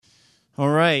All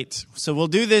right. So we'll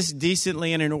do this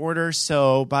decently and in order.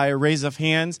 So by a raise of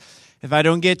hands, if I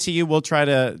don't get to you, we'll try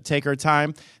to take our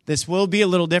time. This will be a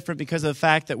little different because of the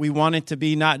fact that we want it to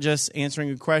be not just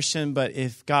answering a question, but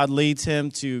if God leads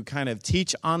him to kind of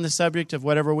teach on the subject of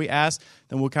whatever we ask,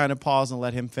 then we'll kind of pause and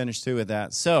let him finish through with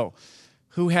that. So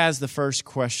who has the first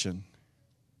question?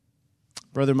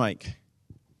 Brother Mike.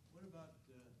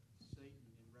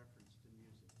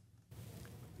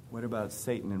 What about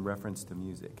Satan in reference to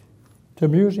music? To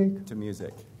music? To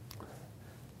music.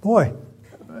 Boy,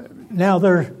 now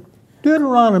there's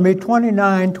Deuteronomy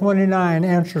 29:29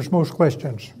 answers most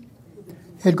questions.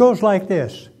 It goes like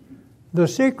this: the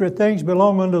secret things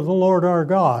belong unto the Lord our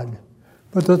God,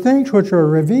 but the things which are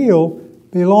revealed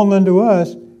belong unto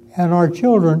us and our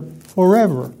children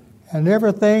forever. And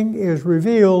everything is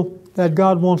revealed that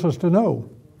God wants us to know.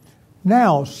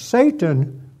 Now,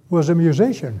 Satan was a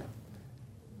musician.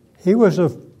 He was the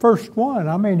first one.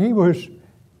 I mean, he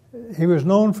was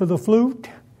known for the flute,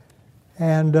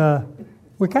 and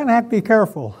we kind of have to be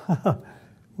careful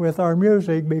with our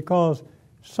music because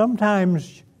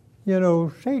sometimes,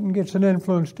 Satan gets an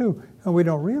influence too, and we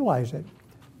don't realize it.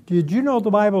 Did you know the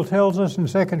Bible tells us in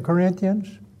 2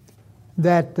 Corinthians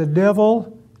that the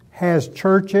devil has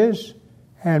churches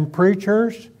and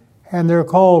preachers, and they're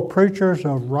called preachers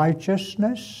of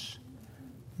righteousness?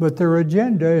 But their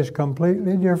agenda is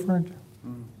completely different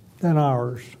than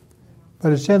ours.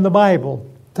 But it's in the Bible.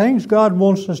 Things God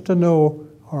wants us to know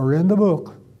are in the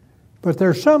book. But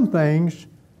there's some things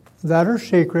that are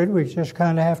secret. We just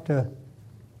kind of have to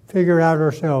figure out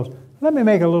ourselves. Let me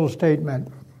make a little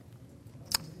statement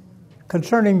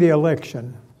concerning the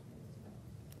election.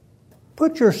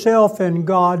 Put yourself in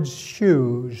God's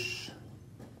shoes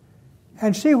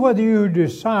and see whether you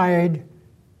decide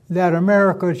that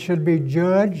America should be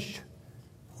judged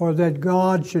or that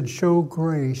God should show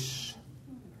grace.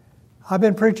 I've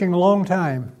been preaching a long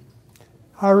time.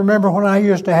 I remember when I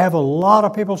used to have a lot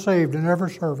of people saved in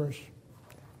every service.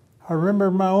 I remember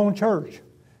in my own church.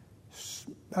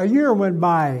 A year went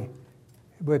by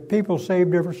with people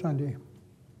saved every Sunday.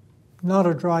 Not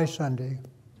a dry Sunday.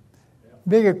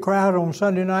 Big crowd on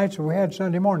Sunday nights, and we had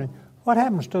Sunday morning. What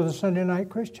happens to the Sunday night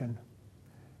Christian?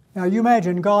 Now you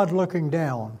imagine God looking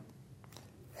down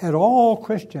at all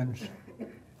Christians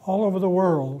all over the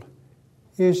world.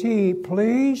 Is he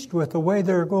pleased with the way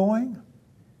they're going?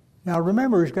 Now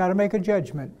remember, he's got to make a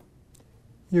judgment.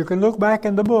 You can look back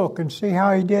in the book and see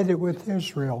how he did it with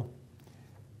Israel.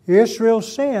 Israel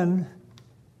sinned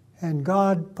and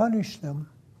God punished them.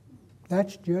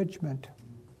 That's judgment.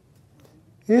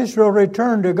 Israel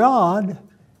returned to God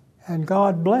and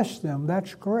God blessed them.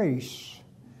 That's grace.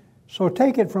 So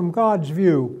take it from God's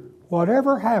view.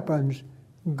 Whatever happens,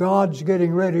 God's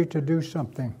getting ready to do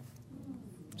something.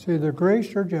 It's either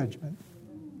grace or judgment.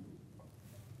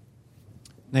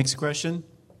 Next question.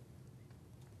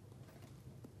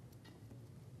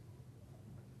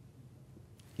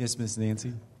 Yes, Miss Nancy.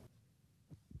 A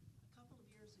couple of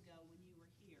years ago when you were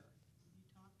here, you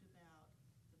talked about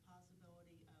the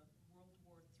possibility of World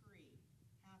War III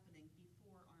happening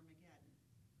before Armageddon.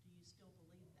 Do you still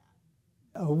believe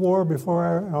that? A war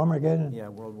before Armageddon? Yeah,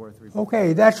 World War III.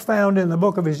 Okay, that's found in the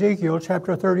book of Ezekiel,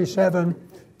 chapter 37,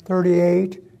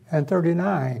 38, and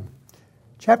 39.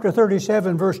 Chapter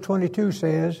 37, verse 22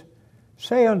 says,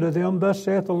 "Say unto them, Thus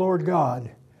saith the Lord God,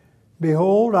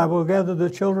 Behold, I will gather the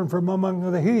children from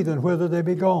among the heathen, whither they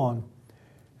be gone,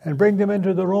 and bring them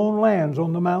into their own lands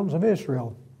on the mountains of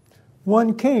Israel.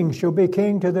 One king shall be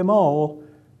king to them all,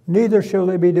 neither shall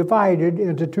they be divided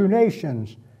into two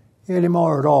nations any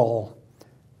more at all."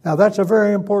 Now that's a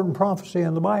very important prophecy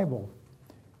in the Bible.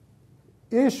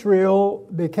 Israel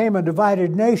became a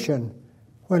divided nation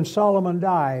when Solomon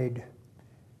died.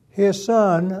 His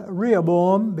son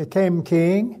Rehoboam became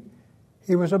king.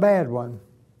 He was a bad one.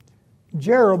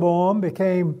 Jeroboam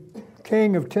became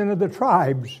king of 10 of the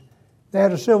tribes. They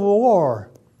had a civil war,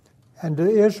 and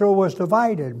Israel was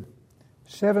divided.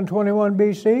 721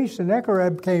 BC,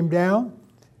 Sennacherib came down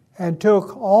and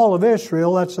took all of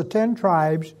Israel, that's the 10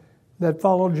 tribes that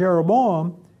followed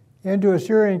Jeroboam, into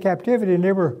Assyrian captivity, and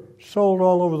they were sold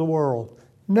all over the world.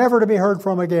 Never to be heard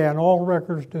from again, all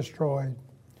records destroyed.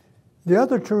 The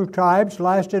other two tribes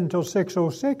lasted until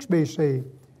 606 BC.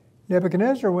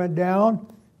 Nebuchadnezzar went down,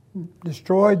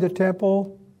 destroyed the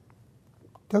temple,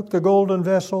 took the golden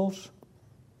vessels,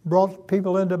 brought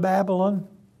people into Babylon.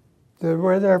 They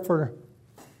were there for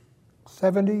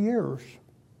 70 years.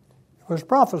 It was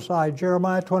prophesied.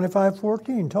 Jeremiah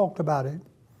 25:14 talked about it.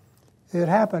 It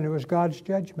happened. It was God's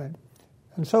judgment.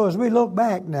 And so as we look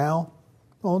back now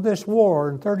on this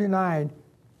war in 39,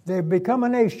 they've become a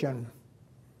nation.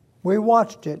 We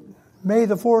watched it May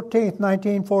the 14th,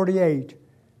 1948,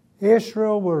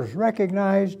 Israel was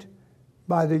recognized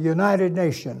by the United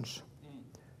Nations.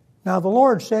 Now the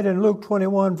Lord said in Luke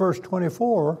 21, verse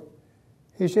 24,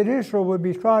 He said Israel would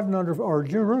be trodden under, or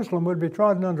Jerusalem would be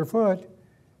trodden underfoot.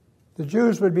 The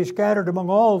Jews would be scattered among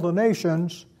all the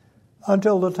nations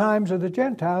until the times of the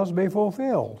Gentiles be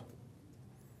fulfilled.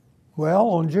 Well,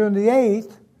 on June the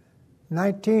 8th,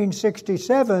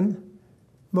 1967,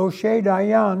 Moshe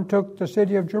Dayan took the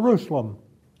city of Jerusalem.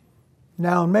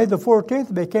 Now, on May the 14th,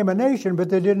 it became a nation, but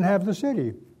they didn't have the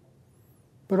city.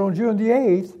 But on June the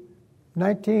 8th,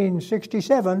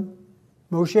 1967,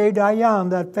 Moshe Dayan,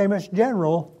 that famous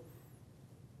general,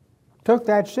 took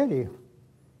that city.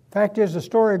 Fact is, the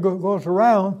story goes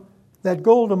around that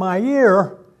Golda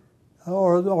Meir,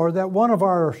 or that one of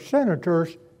our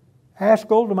senators, asked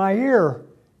Golda Meir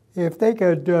if they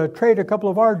could trade a couple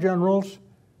of our generals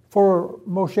for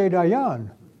Moshe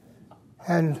Dayan.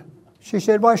 And she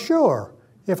said, "Why, sure,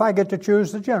 if I get to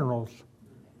choose the generals."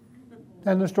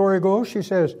 And the story goes, she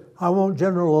says, "I want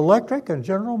General Electric and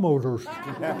General Motors."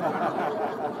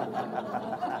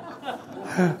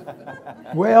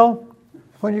 Well,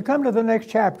 when you come to the next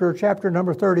chapter, chapter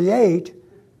number 38,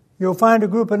 you'll find a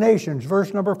group of nations.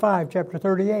 Verse number 5, chapter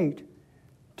 38,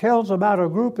 tells about a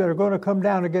group that are going to come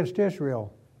down against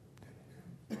Israel.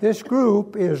 This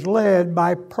group is led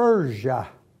by Persia.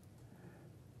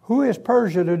 Who is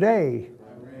Persia today?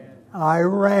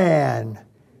 Iran.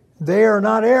 They are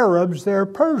not Arabs, they're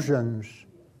Persians.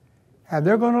 And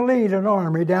they're going to lead an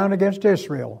army down against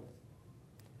Israel.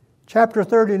 Chapter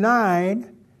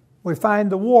 39, we find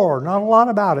the war. Not a lot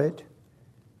about it,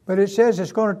 but it says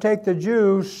it's going to take the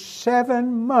Jews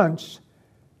 7 months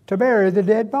to bury the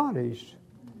dead bodies.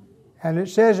 And it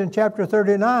says in chapter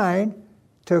 39,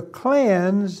 to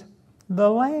cleanse the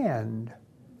land.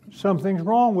 Something's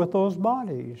wrong with those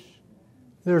bodies.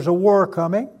 There's a war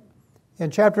coming.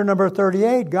 In chapter number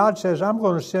 38, God says, I'm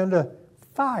going to send a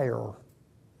fire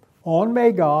on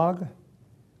Magog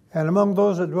and among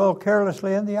those that dwell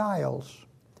carelessly in the isles.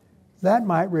 That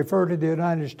might refer to the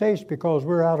United States because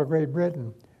we're out of Great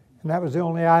Britain. And that was the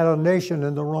only island nation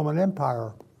in the Roman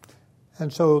Empire.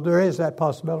 And so there is that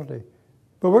possibility.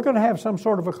 But we're going to have some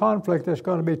sort of a conflict that's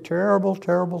going to be terrible,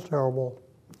 terrible, terrible.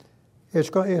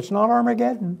 It's not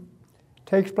Armageddon. It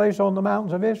takes place on the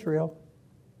mountains of Israel.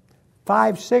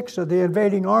 5/6 of the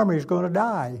invading army is going to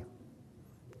die.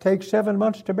 It takes 7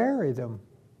 months to bury them.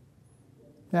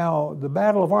 Now, the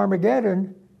Battle of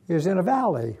Armageddon is in a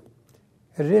valley.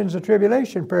 It ends the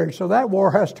tribulation period, so that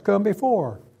war has to come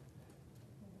before.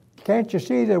 Can't you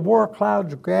see the war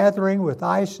clouds gathering with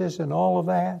ISIS and all of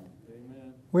that?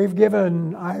 Amen. We've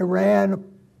given Iran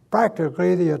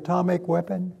practically the atomic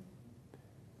weapon.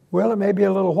 Well, it may be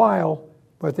a little while,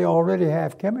 but they already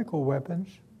have chemical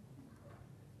weapons.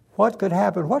 What could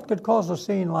happen? What could cause a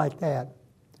scene like that?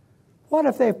 What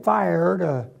if they fired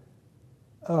a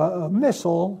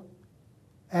missile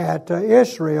at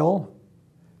Israel?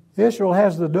 Israel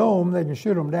has the dome; they can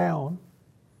shoot them down.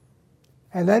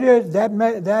 And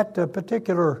that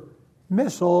particular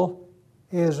missile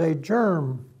is a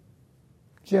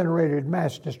germ-generated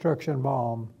mass destruction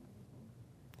bomb.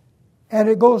 And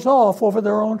it goes off over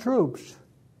their own troops.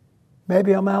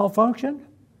 Maybe a malfunction,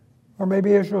 or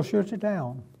maybe Israel shoots it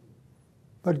down.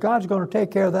 But God's going to take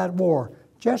care of that war,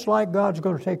 just like God's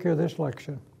going to take care of this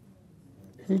election.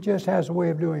 He just has a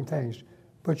way of doing things.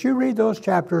 But you read those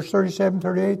chapters, 37,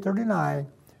 38, 39,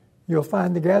 you'll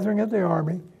find the gathering of the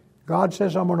army. God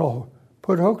says, I'm going to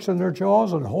put hooks in their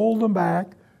jaws and hold them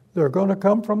back. They're going to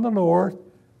come from the north.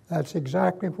 That's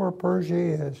exactly where Persia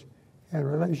is in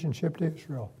relationship to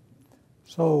Israel.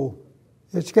 So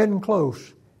it's getting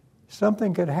close.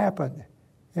 Something could happen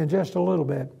in just a little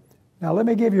bit. Now let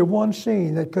me give you one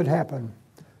scene that could happen.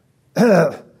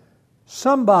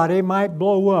 Somebody might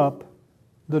blow up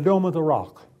the Dome of the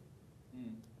Rock.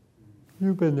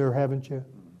 You've been there, haven't you?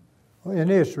 In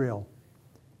Israel.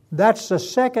 That's the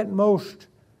second most,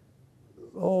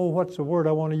 what's the word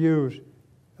I want to use?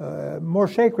 More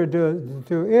sacred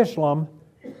to Islam,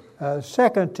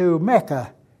 second to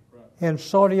Mecca in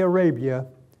Saudi Arabia,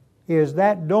 is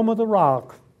that Dome of the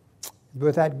Rock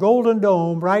with that golden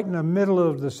dome right in the middle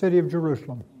of the city of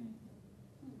Jerusalem.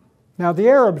 Now, the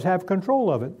Arabs have control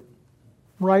of it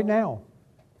right now.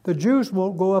 The Jews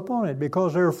won't go up on it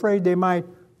because they're afraid they might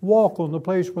walk on the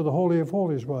place where the Holy of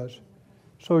Holies was.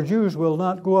 So Jews will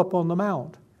not go up on the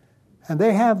mount. And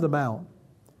they have the mount.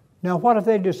 Now, what if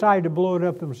they decide to blow it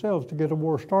up themselves to get a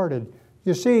war started?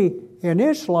 You see, in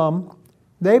Islam,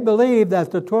 they believe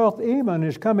that the 12th Imam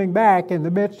is coming back in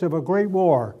the midst of a great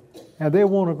war. And they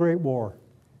want a great war.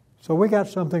 So we got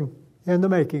something in the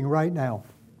making right now.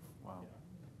 Wow.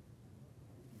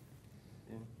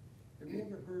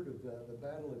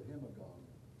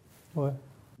 What?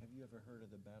 Have you ever heard of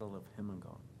the Battle of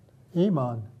Himagog?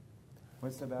 Iman.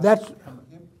 What's the battle? That's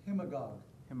Himagog.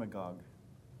 Himagog.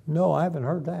 no, I haven't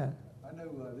heard that. I know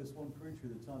this one preacher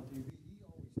that's on TV. He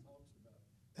always talks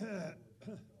about.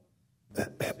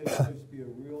 It's supposed to be a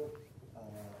real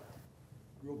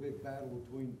big battle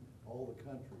between all the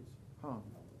countries. Huh.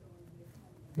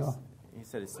 No. He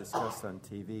said it's discussed on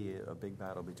TV, a big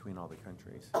battle between all the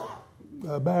countries.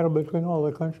 A battle between all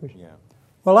the countries. Yeah.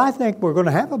 Well, I think we're going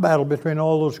to have a battle between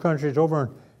all those countries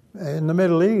over in the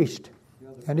Middle East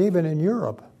and even in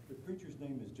Europe. The preacher's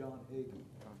name is John Hagee.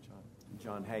 Oh,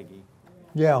 John Hagee.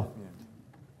 Yeah. Yeah.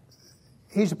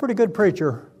 He's a pretty good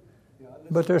preacher,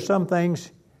 but there's some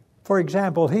things. For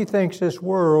example, he thinks this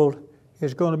world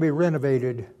is going to be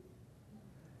renovated.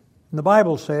 And the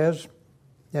Bible says,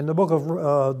 in the book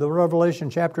of the Revelation,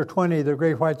 chapter 20, the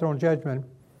great white throne judgment,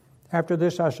 after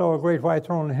this I saw a great white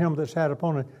throne and him that sat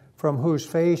upon it, from whose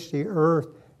face the earth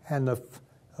and the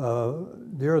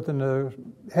earth and the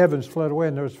heavens fled away,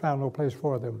 and there was found no place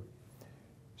for them.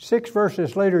 6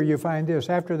 verses later, you find this.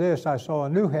 After this I saw a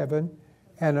new heaven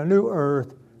and a new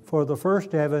earth, for the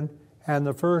first heaven and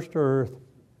the first earth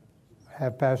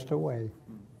have passed away.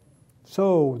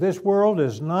 So this world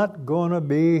is not going to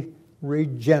be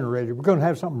regenerated. We're going to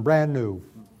have something brand new.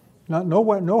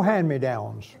 No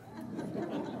hand-me-downs. I'm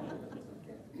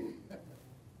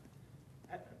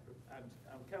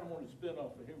kind of wanting to spin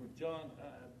off of here with John.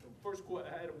 The first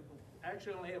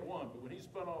question I only had one, but when he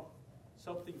spun off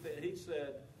something that he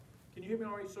said, can you hear me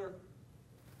all right, sir?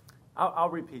 I'll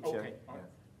repeat you. Okay. All right.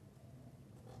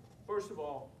 First of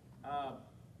all,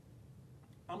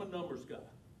 I'm a numbers guy.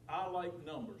 I like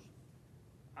numbers.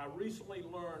 I recently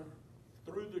learned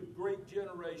through the great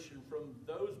generation from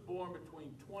those born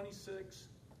between 26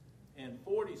 and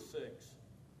 46,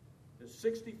 that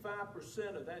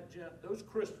 65% of those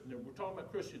Christians, we're talking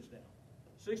about Christians now,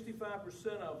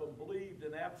 65% of them believed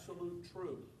in absolute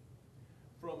truth.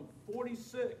 From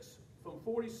 46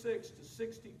 to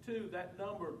 62, that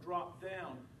number dropped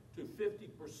down to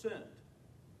 50%.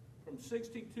 From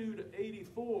 62 to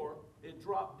 84, it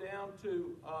dropped down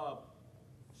to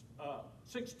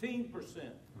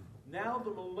 16%. Now the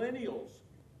millennials,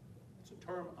 it's a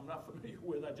term I'm not familiar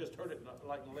with, I just heard it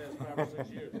like in the last 5 or 6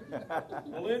 years.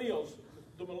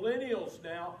 The millennials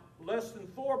now, less than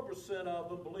 4% of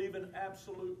them believe in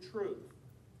absolute truth.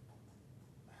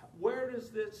 Where does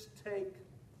this take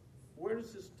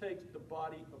the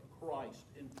body of Christ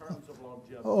in terms of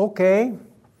longevity? Okay.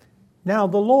 Now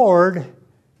the Lord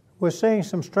was saying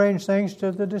some strange things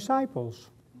to the disciples.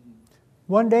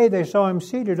 One day they saw him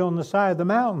seated on the side of the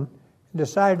mountain and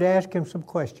decided to ask him some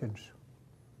questions.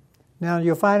 Now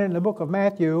you'll find it in the book of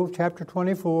Matthew, chapter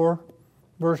 24,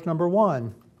 verse number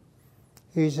 1.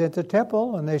 He's at the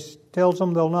temple and tells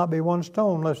them there'll not be one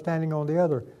stone left standing on the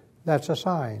other. That's a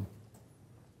sign.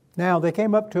 Now they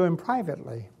came up to him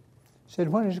privately, said,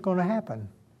 when is it going to happen?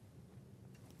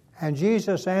 And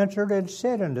Jesus answered and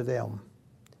said unto them,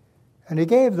 and he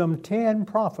gave them 10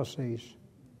 prophecies.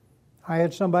 I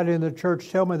had somebody in the church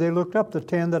tell me they looked up the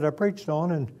 10 that I preached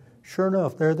on, and sure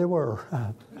enough, there they were.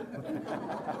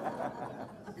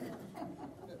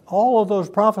 All of those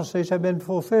prophecies have been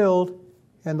fulfilled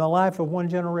in the life of one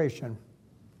generation.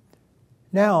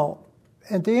 Now,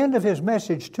 at the end of his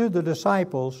message to the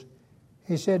disciples,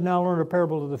 he said, now learn a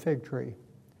parable of the fig tree.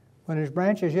 When his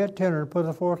branch is yet tender and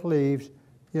putteth forth leaves,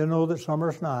 you'll know that summer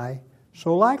is nigh.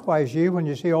 So likewise ye, when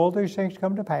you see all these things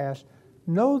come to pass,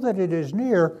 know that it is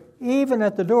near, even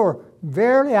at the door.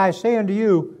 Verily I say unto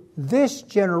you, this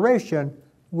generation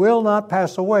will not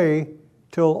pass away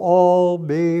till all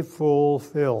be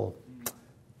fulfilled.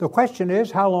 The question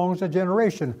is, how long is a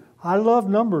generation? I love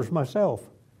numbers myself.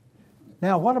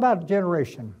 Now, what about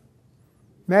generation?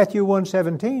 Matthew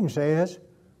 1:17 says,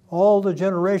 all the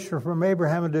generations from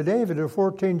Abraham to David are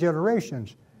 14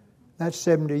 generations. That's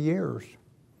 70 years.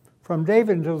 From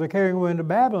David until the carrying away into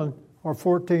Babylon are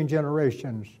 14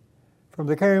 generations. From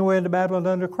the carrying away into Babylon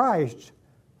unto Christ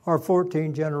are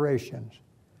 14 generations.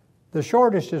 The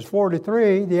shortest is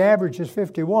 43, the average is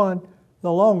 51,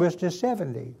 the longest is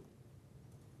 70.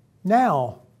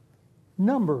 Now,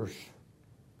 numbers.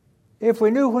 If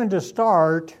we knew when to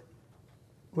start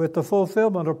with the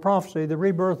fulfillment of prophecy, the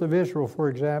rebirth of Israel, for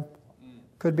example,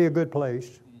 could be a good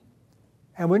place.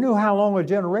 And we knew how long a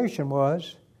generation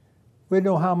was, we'd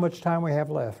know how much time we have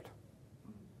left.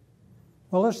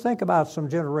 Well, let's think about some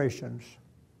generations.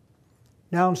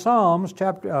 Now in Psalm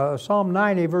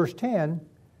 90, verse 10,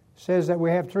 says that we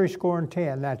have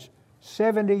 70. That's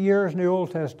 70 years in the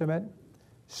Old Testament,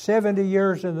 70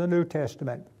 years in the New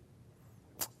Testament.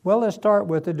 Well, let's start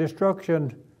with the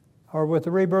destruction or with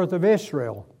the rebirth of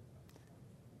Israel.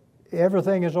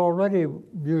 everything is already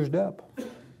used up.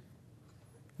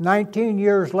 19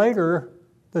 years later,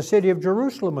 the city of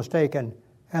Jerusalem was taken,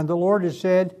 and the Lord had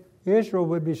said Israel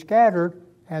would be scattered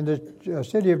and the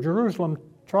city of Jerusalem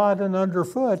trodden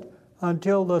underfoot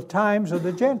until the times of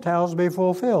the Gentiles be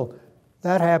fulfilled.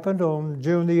 That happened on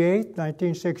June the 8th,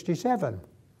 1967.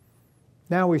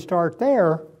 Now we start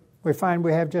there, we find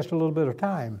we have just a little bit of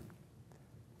time.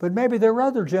 But maybe there are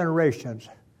other generations.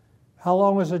 How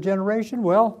long was a generation?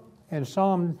 Well, in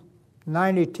Psalm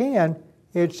 90:10,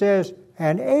 it says,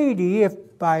 and 80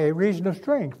 if by reason of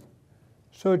strength.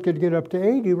 So it could get up to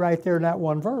 80 right there in that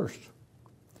one verse.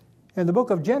 In the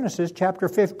book of Genesis, chapter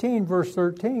 15, verse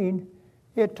 13,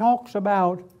 it talks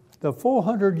about the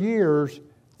 400 years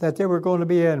that they were going to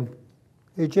be in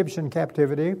Egyptian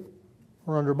captivity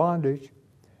or under bondage.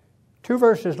 2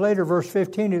 verses later, verse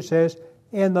 15, it says,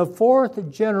 in the fourth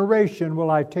generation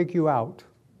will I take you out.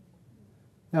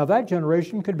 Now that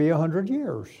generation could be 100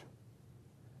 years.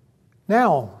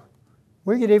 Now,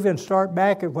 we could even start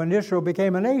back at when Israel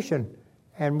became a nation,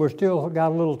 and we've still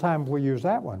got a little time if we use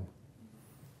that one.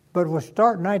 But we'll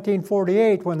start in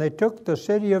 1948 when they took the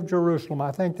city of Jerusalem.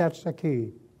 I think that's the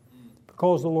key,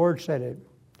 because the Lord said it.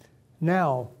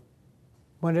 Now,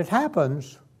 when it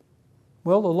happens,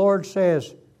 well, the Lord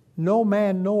says, no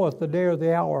man knoweth the day or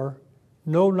the hour,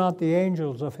 no, not the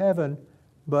angels of heaven,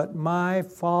 but my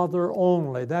Father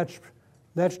only. That's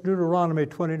Deuteronomy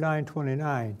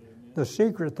 29:29. The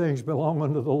secret things belong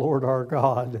unto the Lord our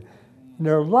God. And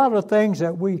there are a lot of things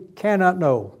that we cannot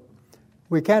know.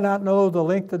 We cannot know the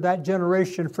length of that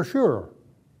generation for sure.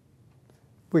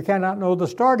 We cannot know the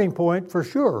starting point for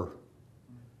sure.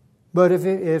 But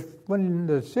if when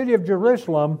the city of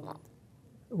Jerusalem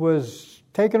was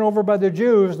taken over by the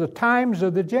Jews, the times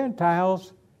of the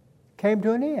Gentiles came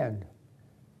to an end.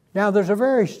 Now, there's a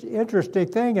very interesting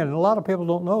thing, and a lot of people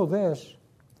don't know this,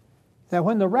 that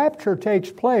when the rapture takes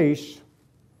place,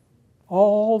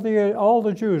 all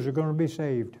the Jews are going to be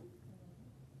saved.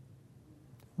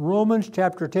 Romans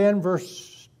chapter 10,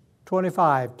 verse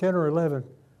 25, 10 or 11,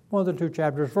 one of the two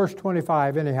chapters, verse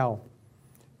 25 anyhow.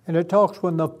 And it talks,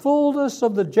 when the fullness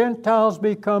of the Gentiles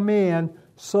be come in,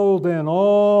 so then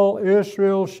all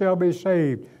Israel shall be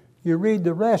saved. You read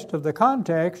the rest of the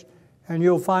context, and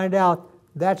you'll find out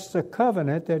that's the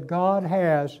covenant that God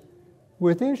has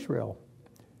with Israel.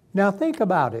 Now think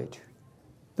about it.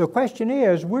 The question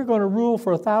is, we're going to rule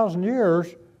for 1,000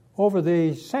 years over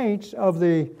the saints of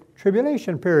the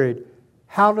tribulation period.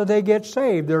 How do they get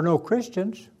saved? There are no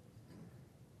Christians.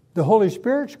 The Holy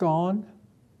Spirit's gone.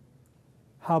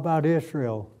 How about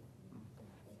Israel?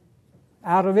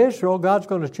 Out of Israel, God's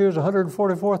going to choose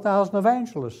 144,000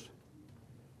 evangelists.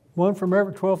 One from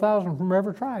every 12,000 from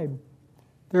every tribe.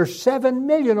 There's 7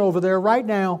 million over there right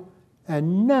now,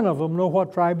 and none of them know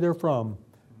what tribe they're from.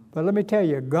 But let me tell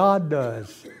you, God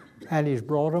does, and He's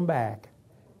brought them back.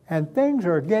 And things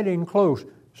are getting close.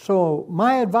 So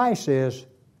my advice is,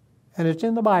 and it's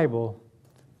in the Bible,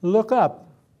 look up,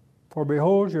 for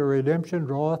behold, your redemption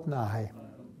draweth nigh.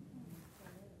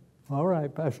 All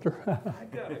right, Pastor. I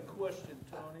got a question,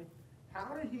 Tony.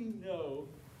 How did he know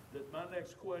that my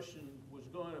next question was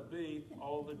going to be,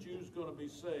 all the Jews going to be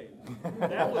saved?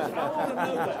 I want to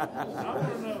know that. I want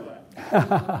to know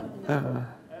that.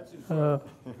 That's his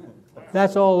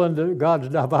That's all in God's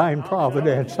divine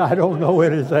providence. I don't know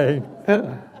anything.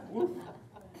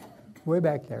 Way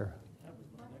back there.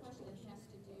 My question has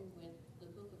to do with the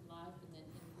book of life and then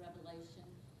in Revelation.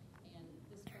 And this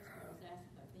question was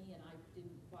asked by me, and I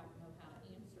didn't quite know how to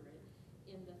answer it.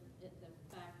 In the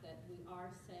fact that we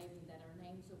are saved and that our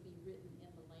names will be written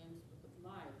in the Lamb's book of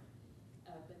life.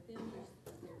 But then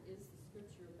there is the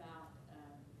scripture about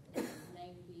the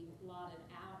name being blotted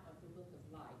out of the book of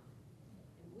life.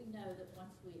 And we know that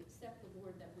once we accept the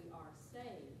Lord that we are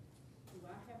saved. Do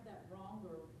I have that wrong,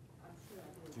 or I'm sure I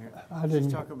do? I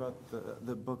didn't Just talk about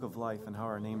the book of life and how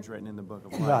our name's written in the book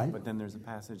of life. Right. But then there's a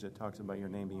passage that talks about your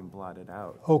name being blotted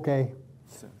out. Okay.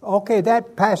 So, Okay,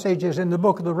 that passage is in the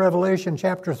book of the Revelation,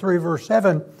 chapter 3, verse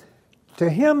 7. To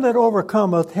him that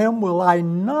overcometh, him will I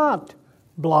not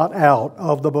blot out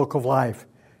of the book of life.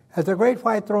 At the great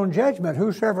white throne judgment,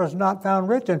 whosoever is not found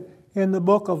written in the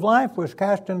book of life was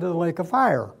cast into the lake of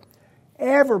fire.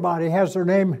 Everybody has their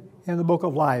name in the book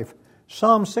of life.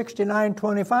 Psalm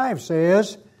 69:25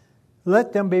 says,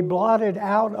 let them be blotted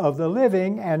out of the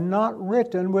living and not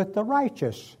written with the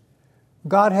righteous.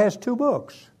 God has two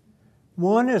books.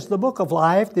 One is the book of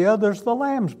life, the other is the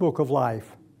Lamb's book of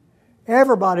life.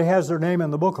 Everybody has their name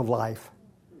in the book of life.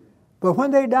 But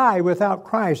when they die without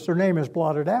Christ, their name is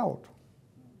blotted out.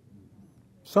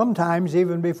 Sometimes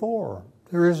even before.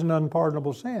 There is an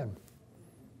unpardonable sin.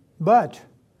 But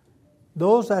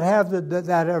those that have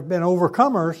been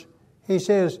overcomers, he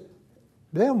says,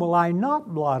 them will I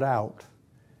not blot out.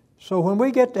 So when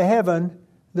we get to heaven,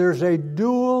 there's a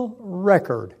dual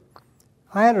record.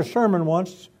 I had a sermon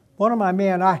once. One of my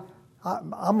men, I'm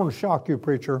going to shock you,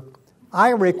 preacher. I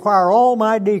require all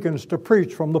my deacons to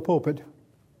preach from the pulpit.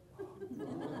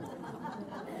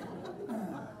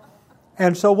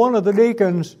 And so one of the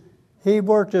deacons, he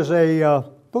worked as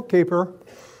a bookkeeper,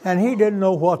 and he didn't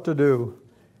know what to do.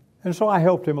 And so I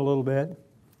helped him a little bit.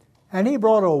 And he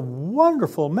brought a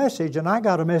wonderful message, and I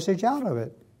got a message out of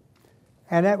it.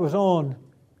 And that was on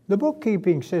the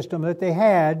bookkeeping system that they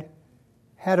had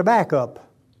a backup.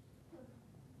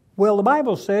 Well, the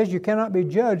Bible says you cannot be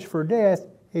judged for death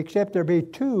except there be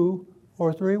 2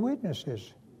 or 3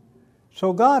 witnesses.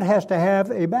 So God has to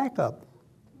have a backup.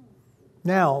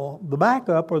 Now, the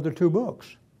backup are the 2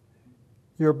 books.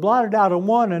 You're blotted out in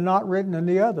one and not written in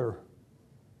the other.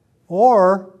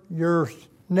 Or your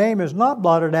name is not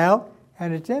blotted out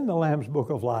and it's in the Lamb's Book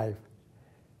of Life.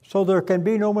 So there can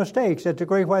be no mistakes. At the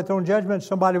Great White Throne Judgment,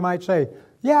 somebody might say,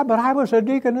 yeah, but I was a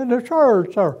deacon in the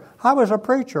church, or I was a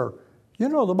preacher. You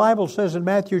know, the Bible says in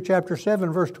Matthew chapter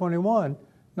 7, verse 21,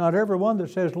 not everyone that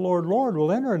says, Lord, Lord,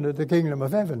 will enter into the kingdom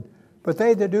of heaven, but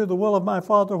they that do the will of my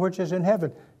Father which is in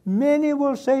heaven. Many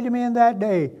will say to me in that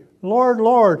day, Lord,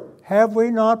 Lord, have we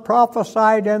not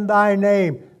prophesied in thy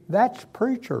name? That's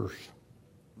preachers.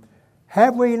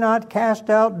 Have we not cast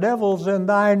out devils in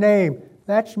thy name?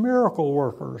 That's miracle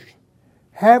workers.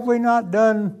 Have we not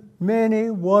done many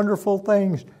wonderful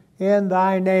things in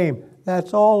thy name?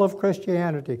 That's all of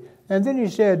Christianity. And then he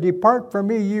said, depart from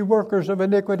me, ye workers of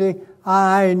iniquity.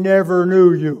 I never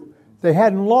knew you. They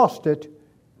hadn't lost it.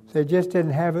 They just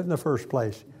didn't have it in the first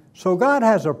place. So God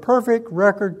has a perfect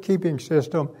record-keeping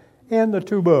system in the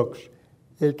 2 books.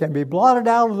 It can be blotted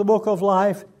out of the book of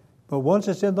life, but once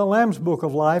it's in the Lamb's Book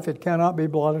of Life, it cannot be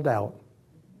blotted out.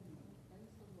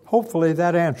 Hopefully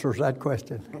that answers that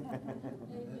question.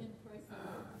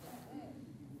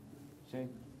 Shane?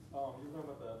 You're talking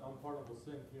about the unpardonable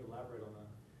sin. Can you elaborate on that?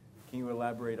 Can you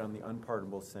elaborate on the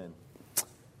unpardonable sin?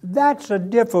 That's a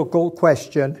difficult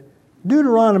question.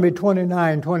 Deuteronomy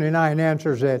 29:29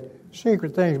 answers it.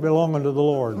 Secret things belong unto the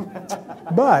Lord.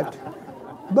 But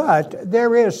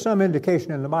there is some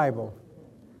indication in the Bible.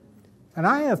 And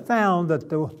I have found that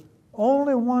the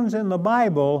only ones in the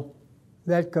Bible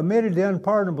that committed the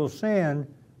unpardonable sin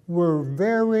were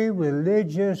very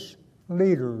religious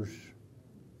leaders.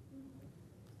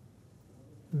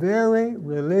 Very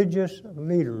religious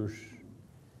leaders.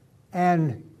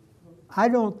 And I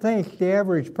don't think the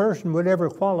average person would ever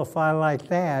qualify like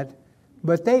that,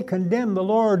 but they condemned the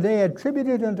Lord. They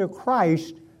attributed unto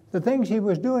Christ the things he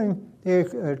was doing, they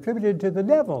attributed to the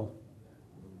devil.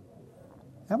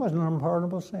 That was an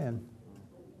unpardonable sin.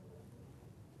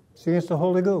 It's against the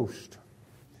Holy Ghost.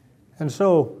 And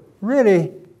so,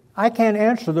 really, I can't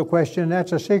answer the question.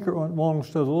 That's a secret one, belongs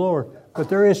to the Lord. But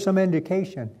there is some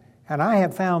indication. And I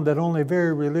have found that only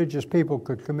very religious people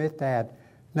could commit that.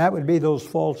 And that would be those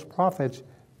false prophets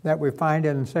that we find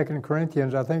in 2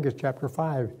 Corinthians, I think it's chapter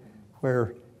 5,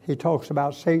 where he talks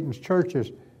about Satan's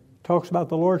churches, talks about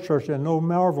the Lord's church, and no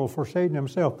marvel, for Satan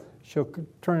himself shall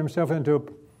turn himself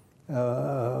into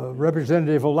a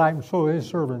representative of light, and so his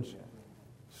servants.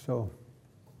 So,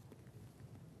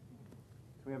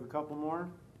 Do we have a couple more?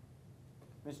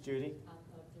 Miss Judy?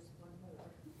 Just one more.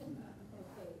 Okay,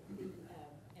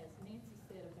 as Nancy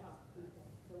said about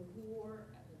the war,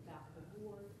 and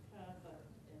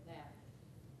that,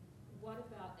 what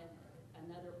about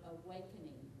another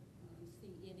awakening? Do you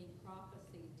see any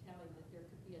prophecy telling that there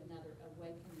could be another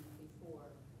awakening before?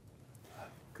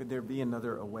 Could there be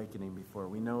another awakening before?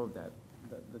 We know that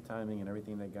the timing and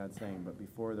everything that God's saying, but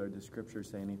before there, does Scripture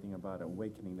say anything about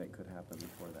awakening that could happen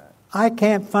before that? I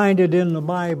can't find it in the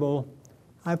Bible.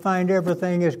 I find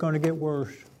everything is going to get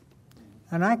worse.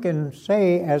 And I can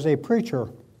say as a preacher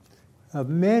of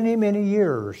many, many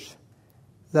years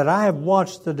that I have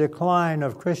watched the decline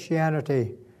of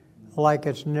Christianity like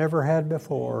it's never had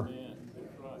before.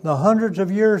 The hundreds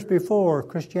of years before,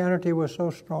 Christianity was so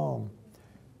strong.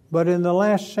 But in the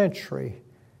last century,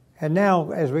 and now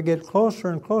as we get closer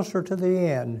and closer to the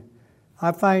end,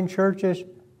 I find churches,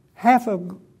 half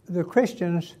of the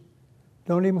Christians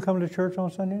don't even come to church on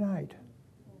Sunday night.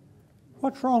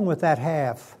 What's wrong with that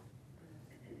half?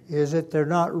 Is it they're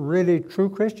not really true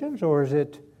Christians, or is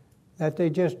it that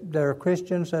they're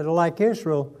Christians that are like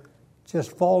Israel,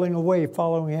 just falling away,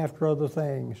 following after other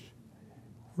things?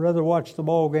 Rather watch the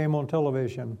ball game on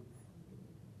television.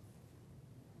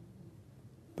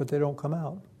 But they don't come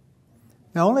out.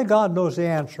 Now, only God knows the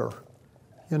answer.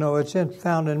 You know, it's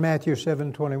found in Matthew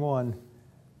 7:21.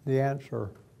 the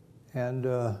answer. And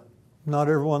not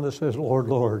everyone that says, Lord,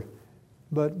 Lord.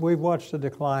 But we've watched the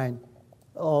decline.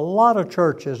 A lot of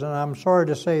churches, and I'm sorry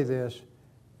to say this,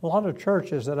 a lot of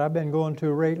churches that I've been going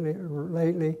to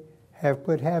lately have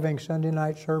quit having Sunday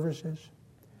night services.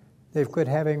 They've quit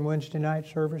having Wednesday night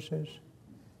services.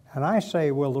 And I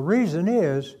say, well, the reason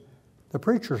is the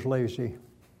preacher's lazy.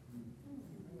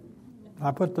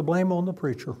 I put the blame on the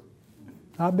preacher.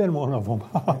 I've been one of them.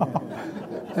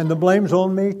 And the blame's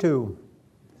on me too.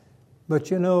 But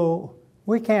you know,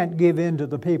 we can't give in to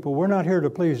the people. We're not here to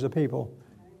please the people.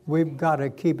 We've got to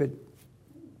keep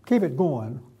it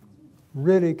going.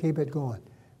 Really keep it going.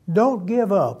 Don't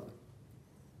give up.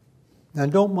 And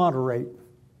don't moderate.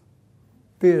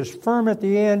 Be as firm at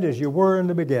the end as you were in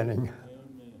the beginning.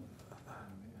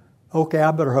 Okay,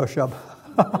 I better hush up.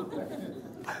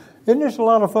 Isn't this a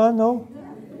lot of fun, though?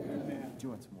 Do you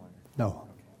want some water? No.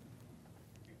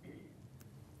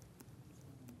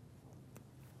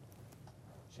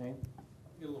 Shane?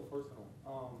 Get a little personal.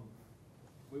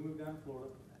 We moved down to Florida,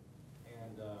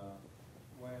 and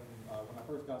when I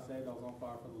first got saved, I was on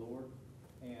fire for the Lord.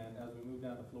 And as we moved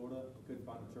down to Florida, we couldn't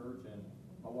find a church, and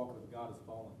my walk with God has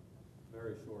fallen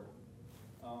very short.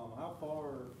 How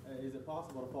far is it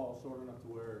possible to fall short enough to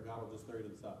where God will just throw you to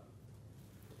the side?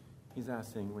 He's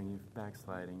asking, when you've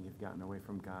backsliding, you've gotten away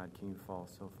from God, can you fall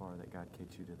so far that God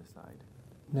kicks you to the side?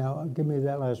 Now, give me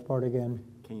that last part again.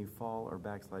 Can you fall or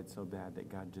backslide so bad that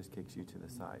God just kicks you to the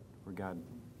side, where God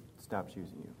stops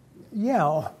using you?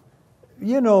 Yeah.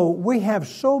 You know, we have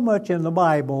so much in the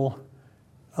Bible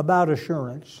about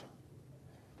assurance.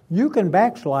 You can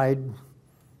backslide.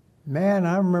 Man,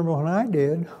 I remember when I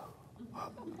did.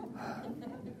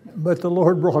 But the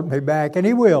Lord brought me back, and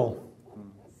He will.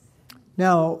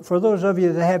 Now, for those of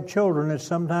you that have children that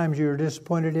sometimes you're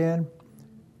disappointed in,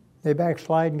 they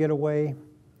backslide and get away,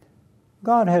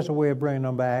 God has a way of bringing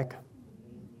them back,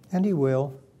 and He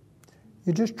will.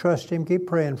 You just trust Him, keep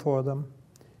praying for them.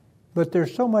 But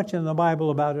there's so much in the Bible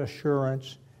about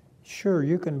assurance. Sure,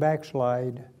 you can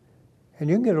backslide, and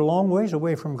you can get a long ways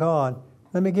away from God.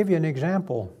 Let me give you an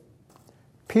example.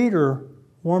 Peter,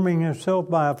 warming himself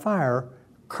by a fire,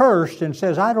 cursed and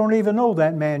says, I don't even know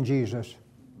that man Jesus.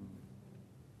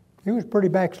 He was pretty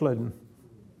backslidden.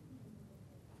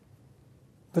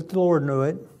 But the Lord knew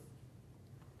it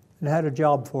and had a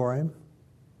job for him.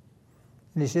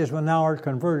 And He says, when thou art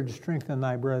converted, strengthen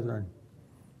thy brethren.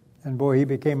 And boy, he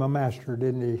became a master,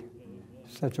 didn't he?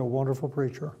 Such a wonderful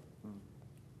preacher.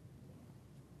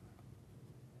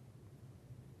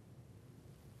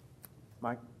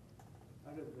 Mike?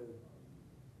 Out of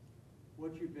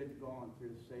what you've been going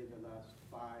through, say the last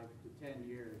 5 to 10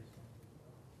 years,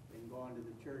 and going to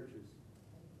the churches,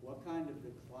 what kind of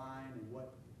decline and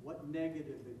what negative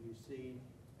have you seen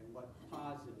and what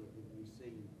positive have you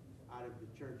seen out of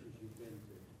the churches you've been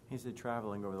to? He said,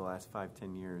 traveling over the last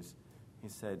 5-10 years, he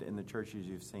said, in the churches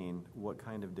you've seen, what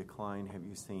kind of decline have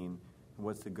you seen? And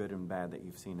what's the good and bad that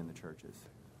you've seen in the churches?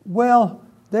 Well,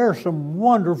 there are some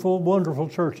wonderful, wonderful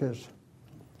churches.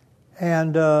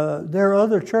 And there are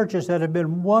other churches that have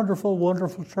been wonderful,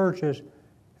 wonderful churches,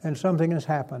 and something has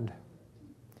happened.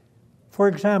 For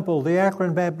example, the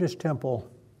Akron Baptist Temple.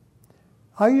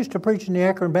 I used to preach in the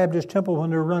Akron Baptist Temple when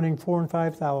they were running 4,000 and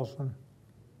 5,000.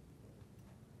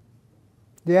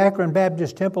 The Akron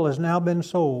Baptist Temple has now been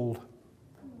sold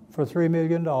for $3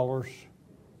 million,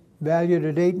 valued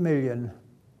at $8 million.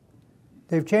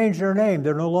 They've changed their name.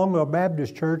 They're no longer a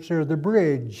Baptist church. They're the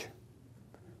Bridge,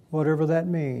 whatever that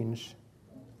means.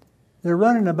 They're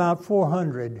running about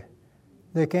 400.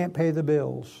 They can't pay the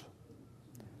bills.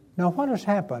 Now, what has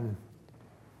happened?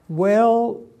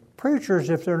 Well, preachers,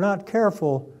 if they're not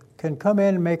careful, can come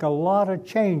in and make a lot of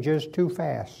changes too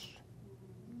fast.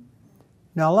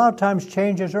 Now, a lot of times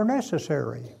changes are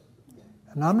necessary.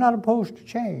 And I'm not opposed to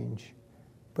change.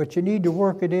 But you need to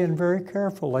work it in very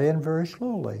carefully and very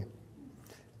slowly.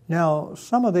 Now,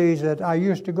 some of these that I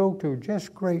used to go to,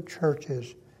 just great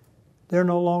churches, they're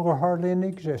no longer hardly in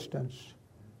existence.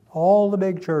 All the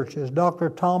big churches, Dr.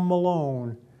 Tom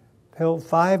Malone, held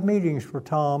 5 meetings for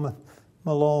Tom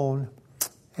Malone,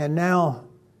 and now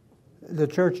the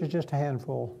church is just a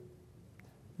handful.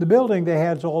 The building they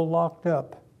had is all locked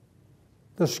up.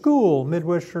 The school,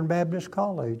 Midwestern Baptist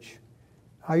College,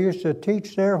 I used to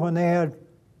teach there when they had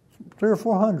 300 or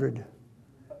 400.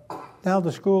 Now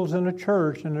the school's in a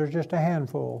church and there's just a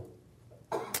handful.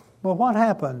 Well, what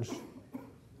happens?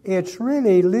 It's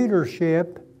really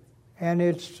leadership, and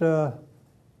it's, I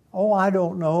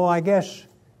don't know, I guess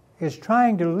it's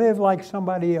trying to live like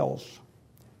somebody else.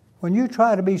 When you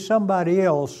try to be somebody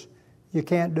else, you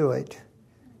can't do it.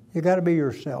 You got to be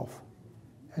yourself.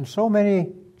 And so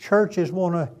many churches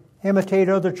want to imitate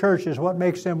other churches, what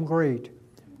makes them great.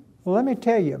 Well, let me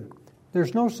tell you,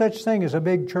 there's no such thing as a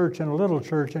big church and a little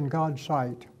church in God's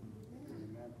sight.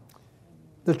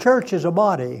 The church is a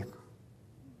body.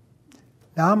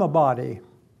 Now, I'm a body,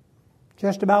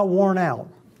 just about worn out,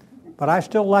 but I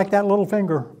still like that little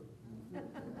finger.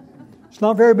 It's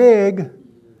not very big,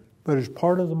 but it's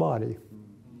part of the body.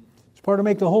 It's part to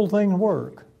make the whole thing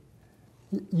work.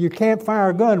 You can't fire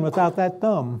a gun without that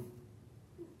thumb.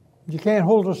 You can't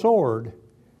hold a sword.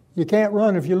 You can't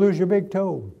run if you lose your big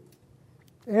toe.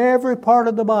 Every part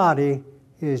of the body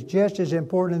is just as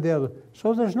important as the other.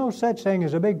 So there's no such thing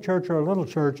as a big church or a little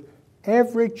church.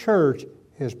 Every church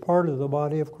is part of the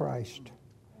body of Christ.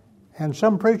 And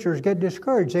some preachers get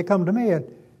discouraged. They come to me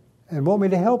and want me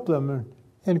to help them and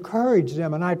encourage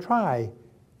them, and I try.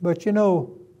 But you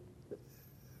know,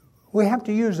 we have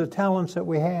to use the talents that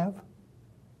we have.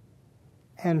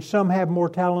 And some have more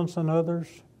talents than others.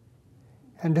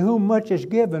 And to whom much is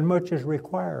given, much is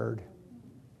required.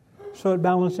 So it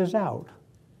balances out.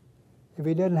 If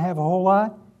he doesn't have a whole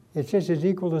lot, it's just as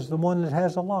equal as the one that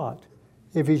has a lot,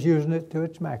 if he's using it to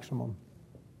its maximum.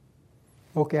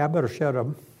 Okay, I better shut up.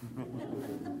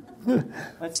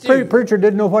 Preacher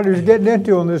didn't know what he was getting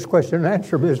into on this question and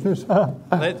answer business.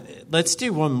 Let's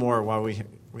do one more while we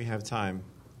have time.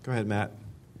 Go ahead, Matt.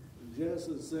 In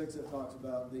Genesis 6, it talks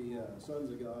about the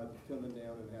sons of God coming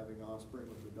down and having offspring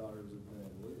with the daughters of men.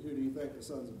 Who do you think the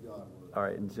sons of God were? All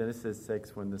right, in Genesis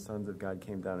 6, when the sons of God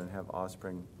came down and have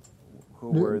offspring, who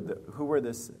were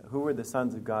the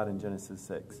sons of God in Genesis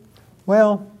 6?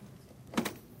 Well,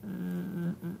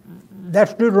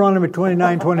 that's Deuteronomy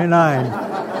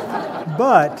 29:29.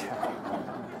 But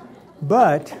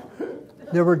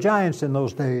there were giants in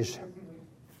those days.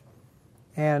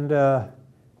 And a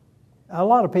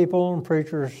lot of people and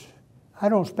preachers, I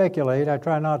don't speculate, I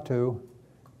try not to,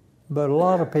 but a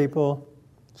lot of people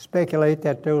speculate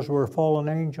that those were fallen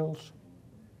angels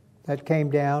that came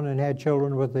down and had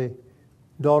children with the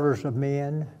daughters of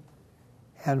men.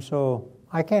 And so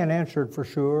I can't answer it for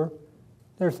sure.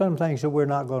 There's some things that we're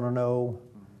not going to know,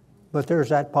 but there's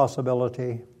that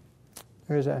possibility.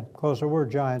 There's that, because there were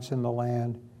giants in the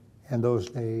land in those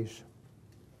days.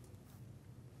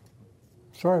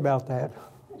 Sorry about that.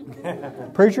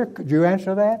 Preacher, could you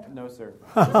answer that? No, sir.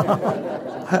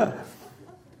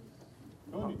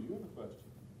 Tony, do you have a question?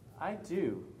 I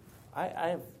do.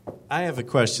 I have a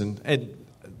question. And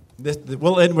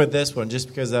we'll end with this one just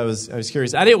because I was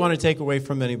curious. I didn't want to take away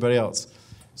from anybody else.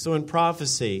 So in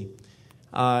prophecy,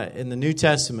 in the New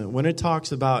Testament, when it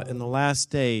talks about in the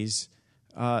last days,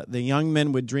 the young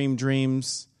men would dream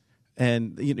dreams,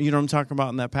 and you know what I'm talking about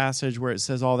in that passage where it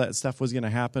says all that stuff was going to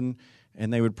happen,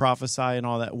 and they would prophesy and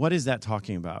all that. What is that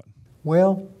talking about?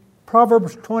 Well,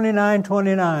 Proverbs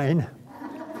 29:29.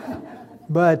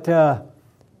 But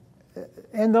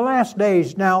in the last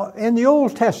days, now in the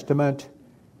Old Testament,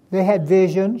 they had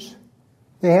visions,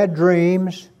 they had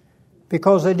dreams,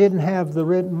 because they didn't have the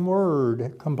written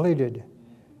word completed.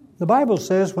 The Bible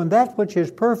says, when that which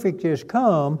is perfect is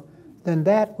come, then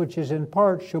that which is in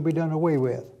part shall be done away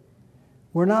with.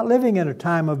 We're not living in a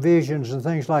time of visions and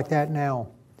things like that now.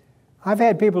 I've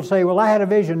had people say, well, I had a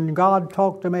vision and God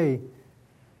talked to me.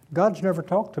 God's never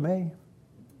talked to me.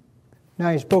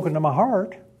 Now He's spoken to my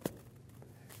heart,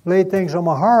 laid things on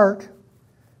my heart.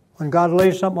 When God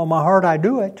lays something on my heart, I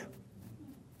do it.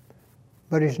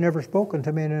 But He's never spoken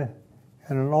to me in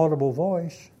an audible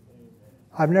voice.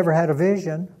 I've never had a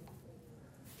vision.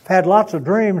 I've had lots of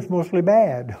dreams, mostly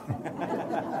bad.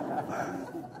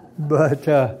 But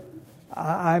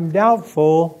I'm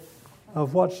doubtful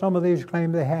of what some of these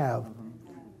claim they have.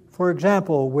 For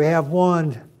example, we have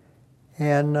one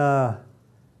in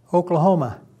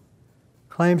Oklahoma.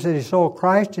 Claims that he saw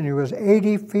Christ and he was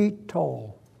 80 feet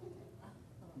tall.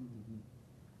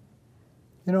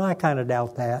 You know, I kind of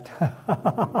doubt that.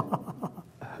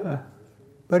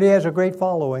 But he has a great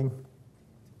following.